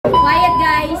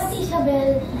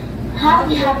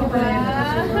Happy birthday!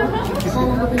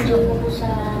 Sana mag-enjoy mo po sa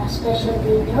special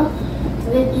day nyo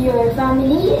with your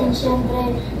family and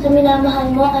syempre sa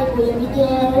minamahal mo kay Kuya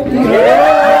Miguel.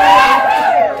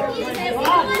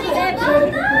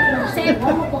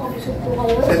 Magpakabusog po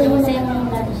kayo. Sa inyo na lang ang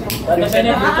natin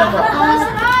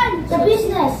sa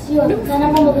business, yun.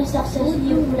 Sana po maging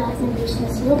successful po lahat ng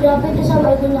business nyo. Grabe ito sa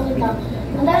Bible na kita.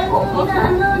 Ang dami kong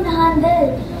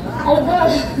na-handle.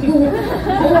 Algos. Ayun,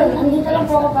 andito lang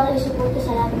po ako para isupport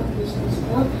sa lahat ng business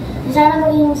nyo. Sana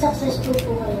maging successful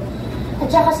po kayo.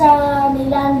 At saka sa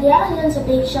Maylandia, yun, sa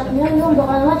bake shop nyo, yun,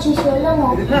 baka naman cheese roll lang,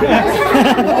 oh.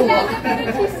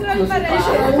 Cheese roll pa rin.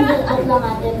 Ayun, joke lang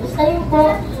natin. Basta yun po,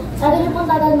 sabi niyo pong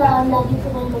tatandaan, lagi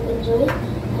po kayo mag-enjoy.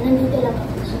 Nandito lang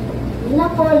ako. Yun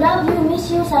lang po, love you, miss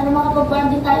you. Sana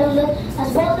makapag-bonding tayo ulit as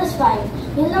well as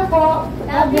 5. Yun lang po.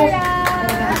 God bless.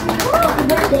 Happy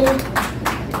birthday.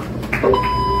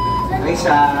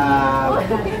 Lisa,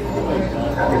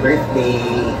 happy birthday.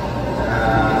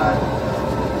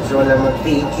 Gusto ko lang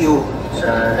mag-thank you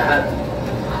sa lahat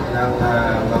ng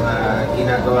mga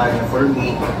ginagawa niyo for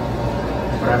me.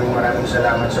 Maraming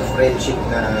salamat sa friendship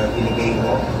na binigay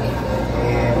mo.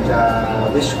 And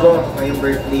wish ko ngayong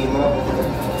birthday mo,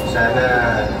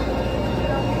 sana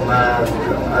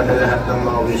lahat ng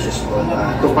mga wishes mo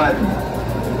matupad.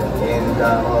 And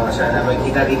sana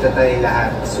magkita dito tayo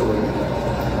lahat soon.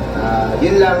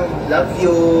 Yun lang, love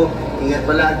you, ingat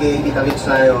palagi, kita-kits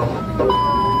tayo.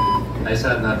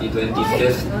 Ysab, happy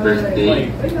 25th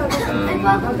birthday.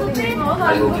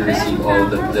 I hope you receive all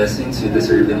the blessings you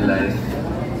deserve in life.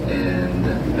 And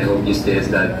I hope you stay as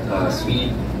that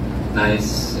sweet,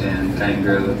 nice, and kind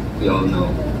girl we all know.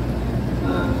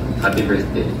 Happy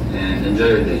birthday and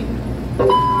enjoy your day.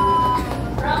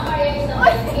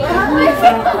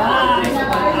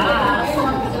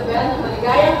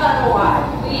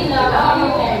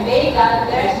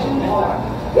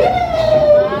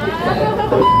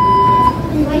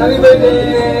 Happy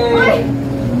birthday!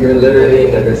 You're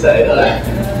literally in the recital.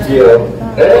 Yo.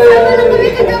 I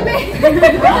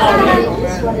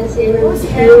just want to say we're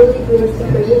really grateful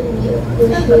for you and we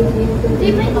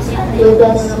appreciate you with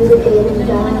us through the day and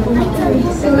down.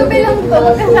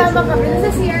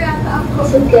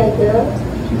 Together.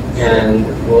 And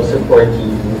we'll support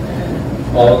you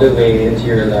all the way into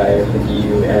your life with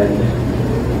you and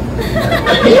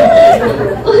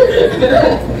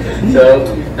so,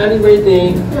 happy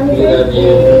birthday! We love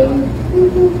you.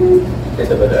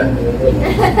 Kita ba na?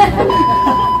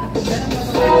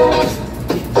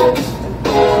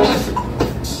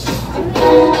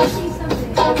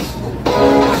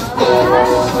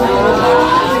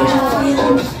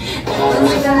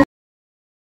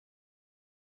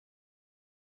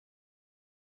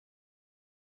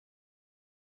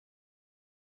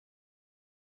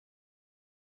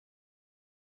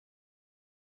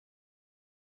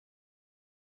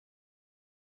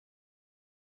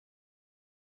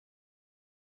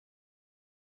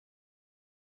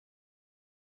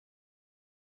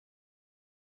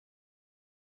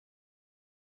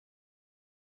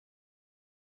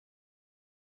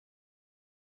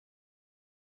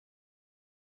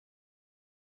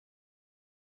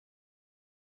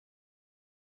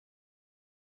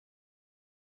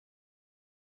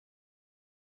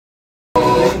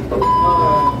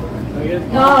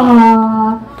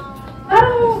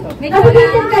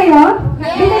 Nabibitin kayo?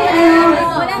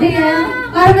 Bitin.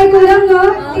 Parang may kulang, no?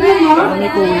 Tingnan mo. May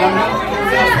kulang.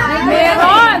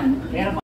 Meron!